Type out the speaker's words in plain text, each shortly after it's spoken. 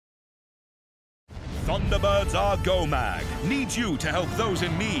Thunderbirds are Go Mag needs you to help those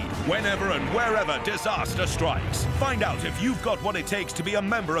in need whenever and wherever disaster strikes. Find out if you've got what it takes to be a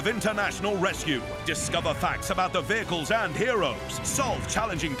member of international rescue. Discover facts about the vehicles and heroes. Solve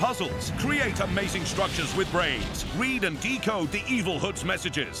challenging puzzles. Create amazing structures with brains. Read and decode the evil hood's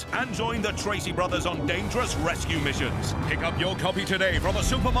messages. And join the Tracy brothers on dangerous rescue missions. Pick up your copy today from a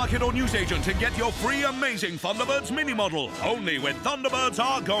supermarket or newsagent and get your free amazing Thunderbirds mini model. Only with Thunderbirds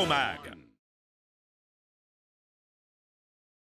are Go Mag.